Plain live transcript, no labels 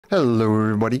Hello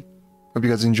everybody, hope you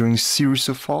guys are enjoying the series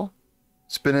so far.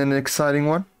 It's been an exciting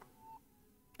one.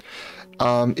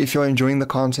 If you're enjoying the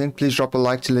content, please drop a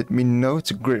like to let me know.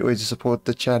 It's a great way to support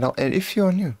the channel, and if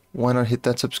you're new, why not hit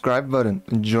that subscribe button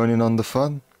and join in on the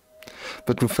fun.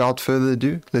 But without further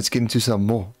ado, let's get into some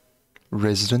more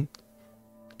Resident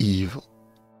Evil.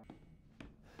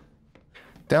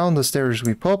 Down the stairs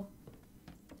we pop.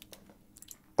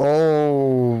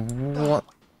 Oh, what?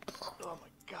 Oh my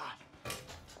god.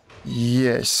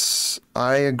 Yes,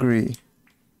 I agree.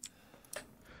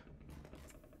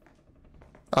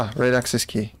 Ah, red access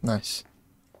key. Nice.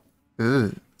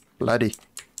 Ugh, bloody.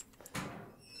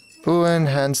 Ooh,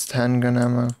 enhanced handgun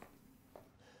ammo. What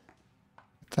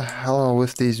the hell are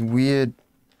with these weird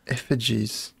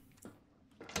effigies?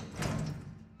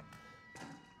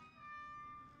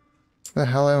 Where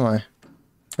the hell am I?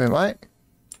 Wait, am I?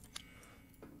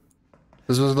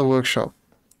 This was the workshop.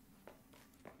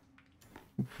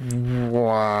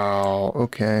 Wow,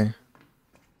 okay.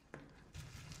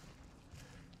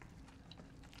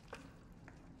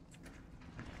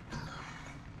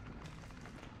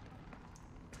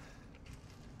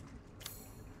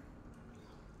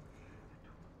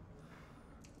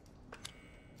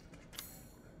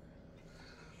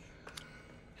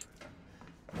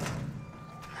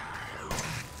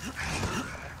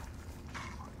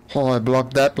 Oh, I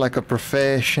blocked that like a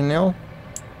professional.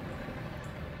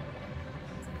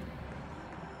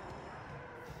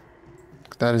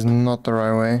 That is not the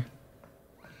right way.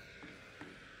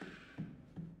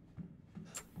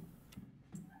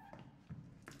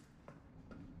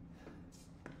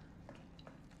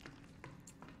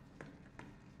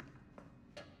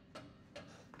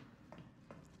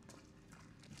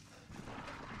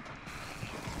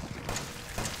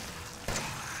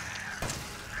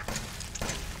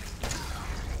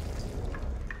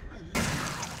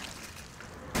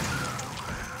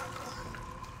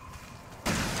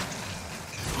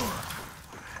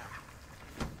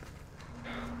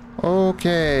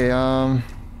 Okay, I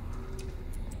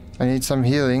need some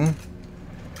healing.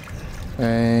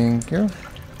 Thank you.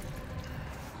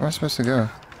 Where am I supposed to go?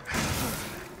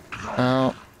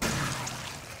 Ow.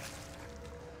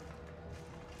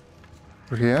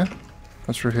 Through here?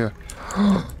 What's through here?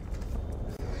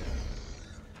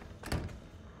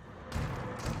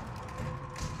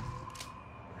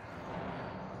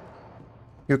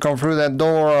 You come through that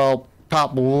door, I'll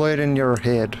pop right in your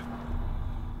head.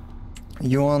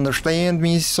 You understand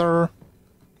me, sir?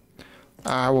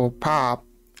 I will pop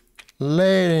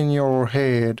lead in your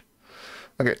head.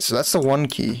 Okay, so that's the one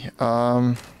key.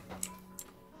 Now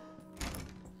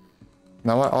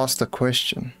I ask the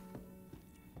question.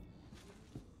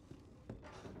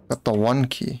 Got the one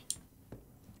key.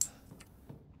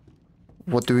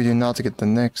 What do we do now to get the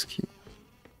next key?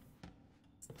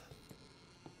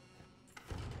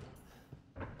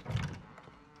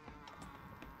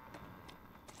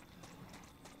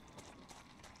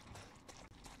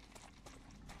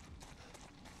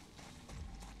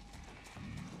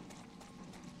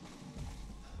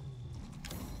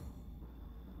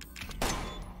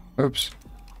 Oops.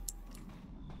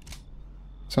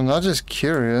 So I'm not just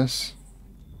curious.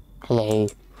 Hello.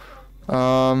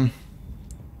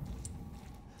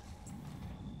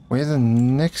 Where the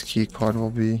next key card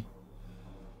will be.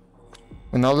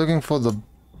 We're now looking for the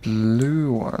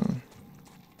blue one.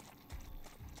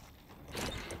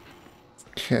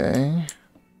 Okay.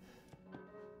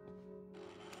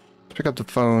 Let's pick up the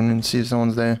phone and see if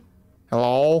someone's there.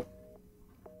 Hello?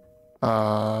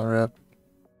 Rep.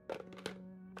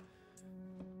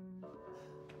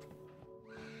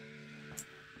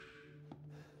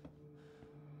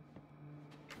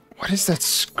 What is that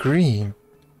scream?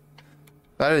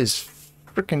 That is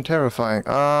freaking terrifying.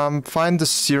 Find the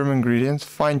serum ingredients.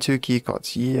 Find 2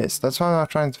 keycards. Yes, that's what I'm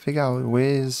trying to figure out.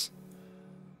 Where's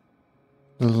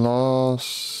the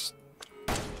lost?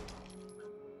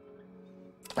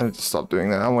 I need to stop doing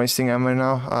that. I'm wasting ammo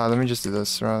now. Let me just do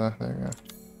this rather. There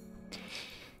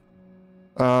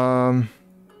we go.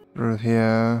 Through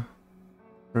here,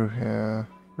 through here,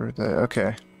 through there.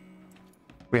 Okay.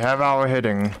 We have our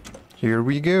heading. Here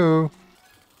we go.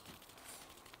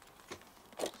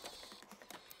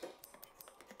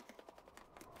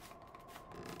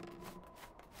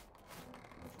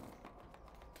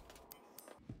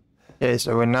 Okay,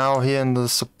 so we're now here in the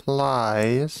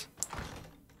supplies.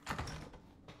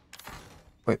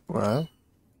 Wait, what?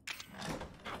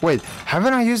 Wait,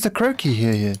 haven't I used the crow key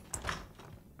here yet?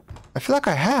 I feel like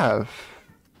I have.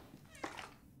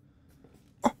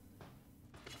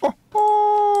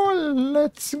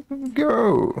 Let's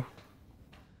go.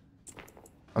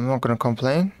 I'm not gonna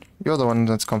complain. You're the one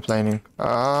that's complaining.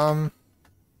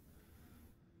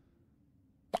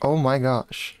 Oh my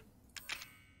gosh.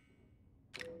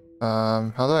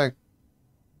 How do I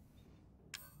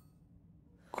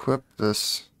equip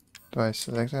this? Do I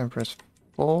select it and press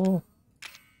full?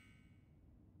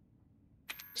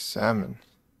 Examine.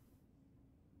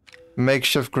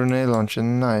 Makeshift grenade launcher,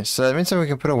 nice. So that means that we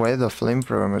can put away the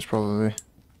flamethrowers probably.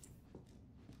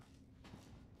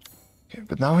 Okay,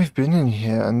 but now we've been in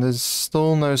here and there's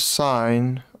still no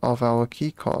sign of our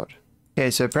key card. Okay,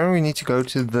 so apparently we need to go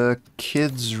to the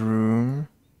kids' room.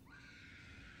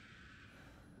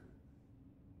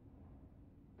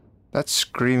 That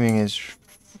screaming is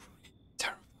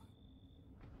terrible.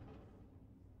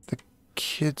 The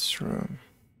kids' room.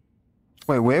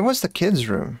 Wait, where was the kids'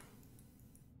 room?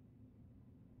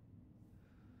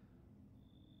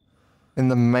 In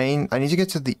the main... I need to get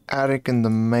to the attic in the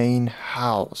main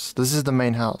house. This is the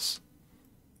main house.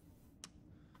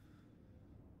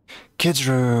 Kids'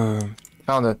 room.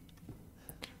 Found it.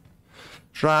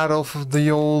 It's right off of the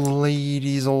old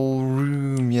lady's old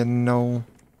room, you know.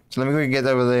 So let me go get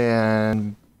over there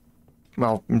and...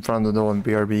 well, in front of the door and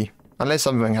BRB. Unless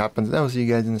something happens, then I'll see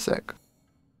you guys in a sec.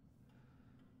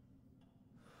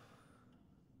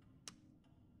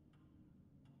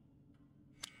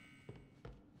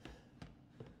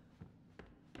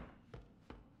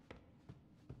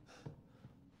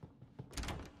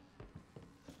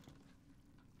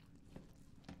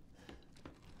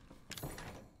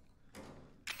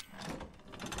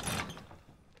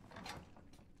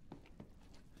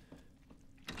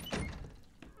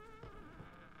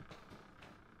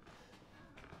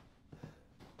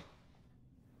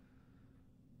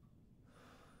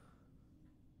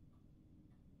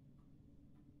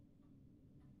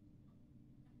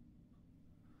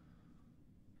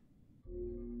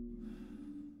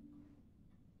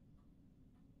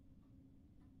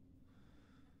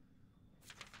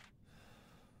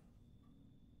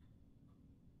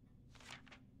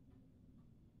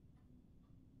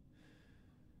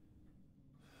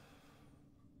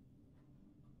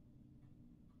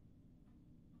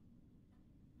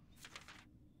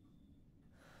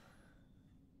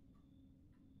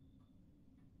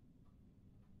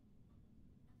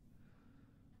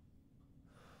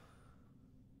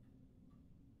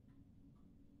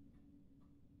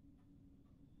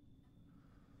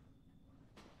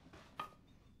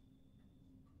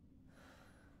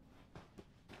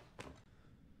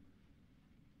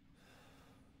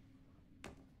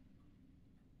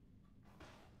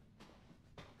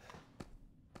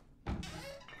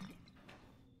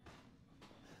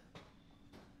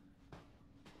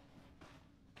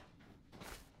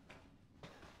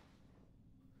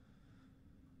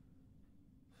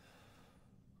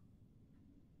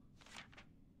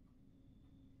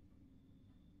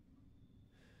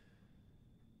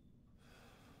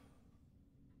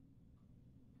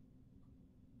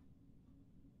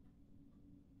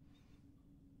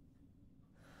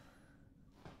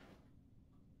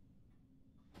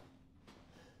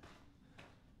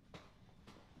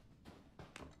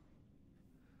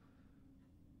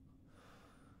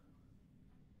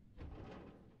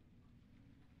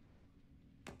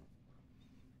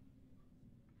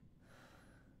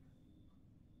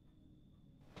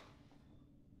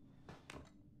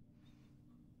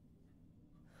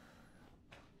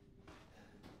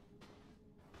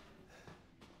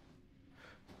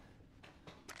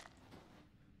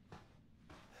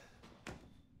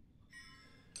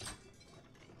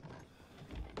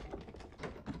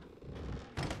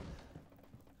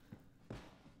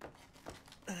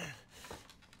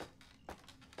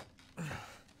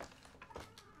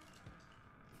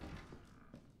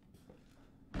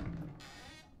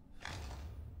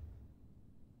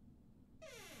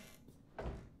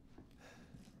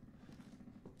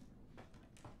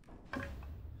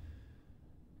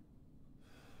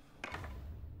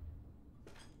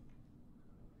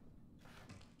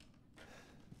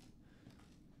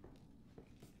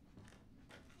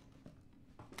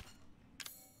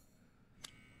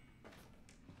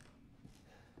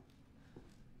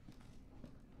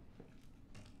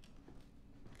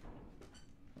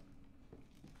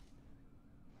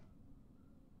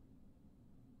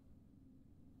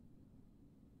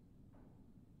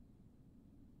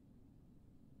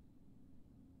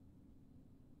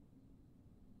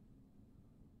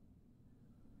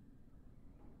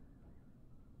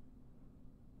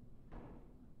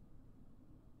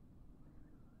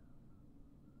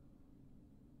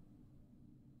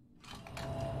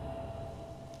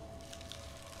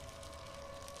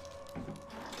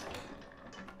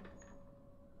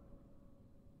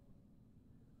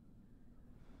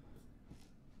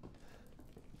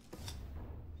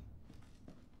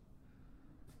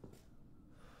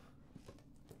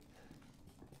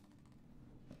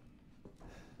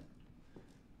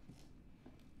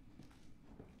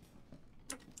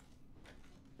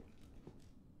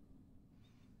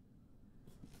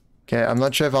 Okay, I'm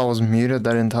not sure if I was muted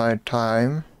that entire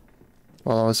time.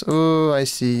 While I was... Oh, I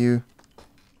see you.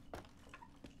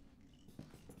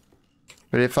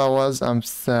 But if I was, I'm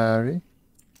sorry.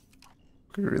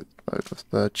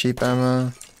 The cheap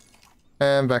ammo.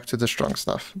 And back to the strong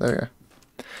stuff. There we go.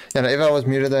 Yeah, no, if I was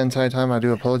muted the entire time, I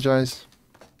do apologize.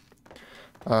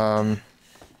 I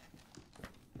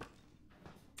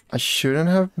shouldn't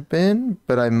have been,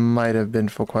 but I might have been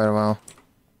for quite a while.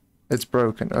 It's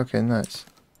broken. Okay, nice.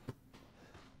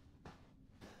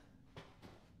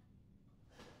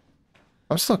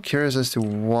 I'm still curious as to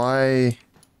why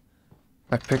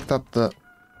I picked up the...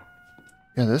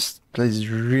 Yeah, this place is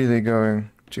really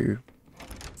going to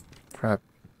crap.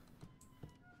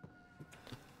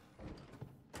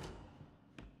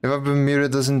 If I've been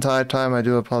muted this entire time, I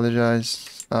do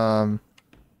apologize. Can't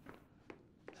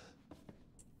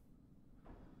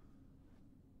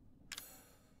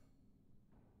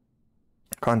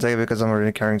take it because I'm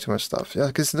already carrying too much stuff. Yeah,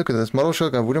 because look at this. Model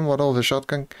shotgun. Wooden model of a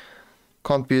shotgun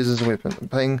can't be used as a weapon. I'm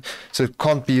playing, so it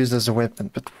can't be used as a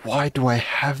weapon. But why do I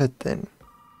have it then?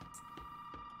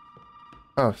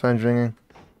 Oh, phone's ringing.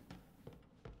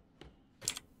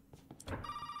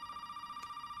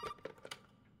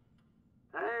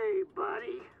 Hey,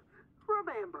 buddy.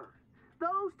 Remember,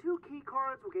 those 2 key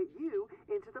cards will get you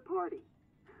into the party.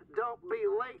 Don't be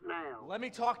late now. Let me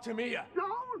talk to Mia. No!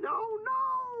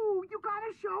 You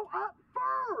gotta show up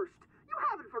first. You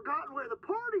haven't forgotten where the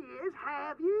party is,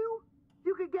 have you?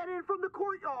 You can get in from the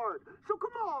courtyard. So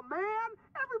come on, man.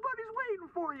 Everybody's waiting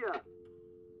for you.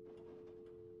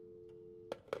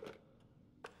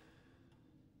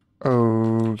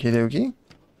 Okie dokie.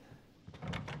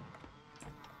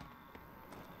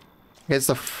 It's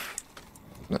the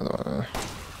another one.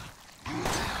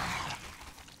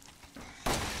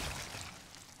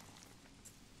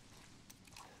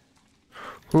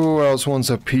 Who else wants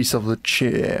a piece of the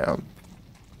champ?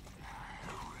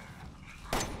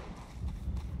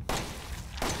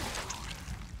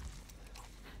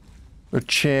 The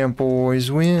champ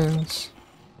always wins.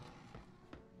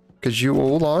 Cause you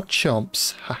all are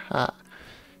chumps. Haha.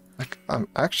 Like, I'm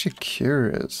actually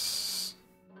curious.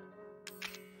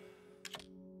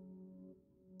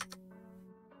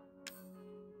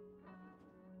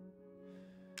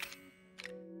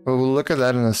 Well, we'll look at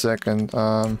that in a second.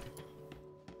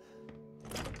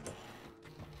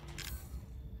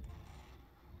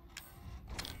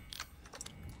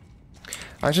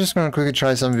 I'm just gonna quickly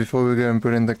try something before we go and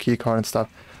put in the key card and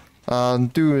stuff.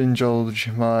 Do indulge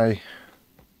my...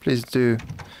 Please do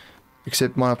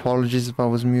accept my apologies if I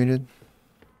was muted.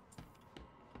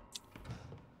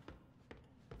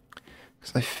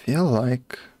 Because I feel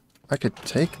like I could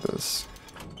take this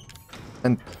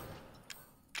and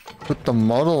put the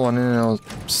model on it and it'll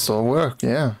still work,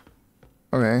 yeah.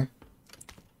 Okay.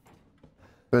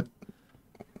 But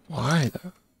why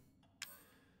though?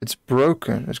 It's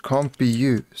broken, it can't be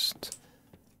used.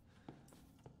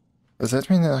 Does that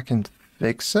mean that I can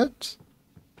fix it?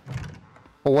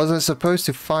 Or was I supposed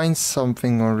to find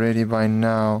something already by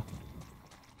now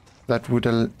that would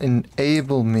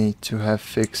enable me to have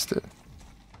fixed it?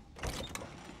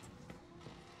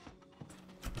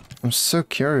 I'm so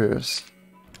curious.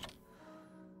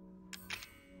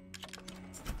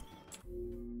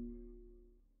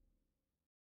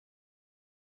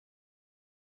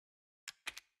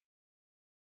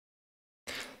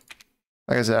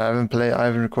 Like I said, I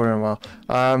haven't recorded in a while.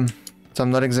 So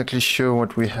I'm not exactly sure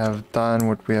what we have done,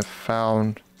 what we have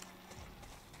found.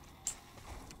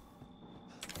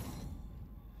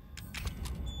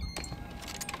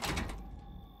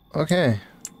 Okay.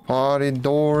 Party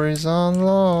door is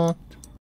unlocked.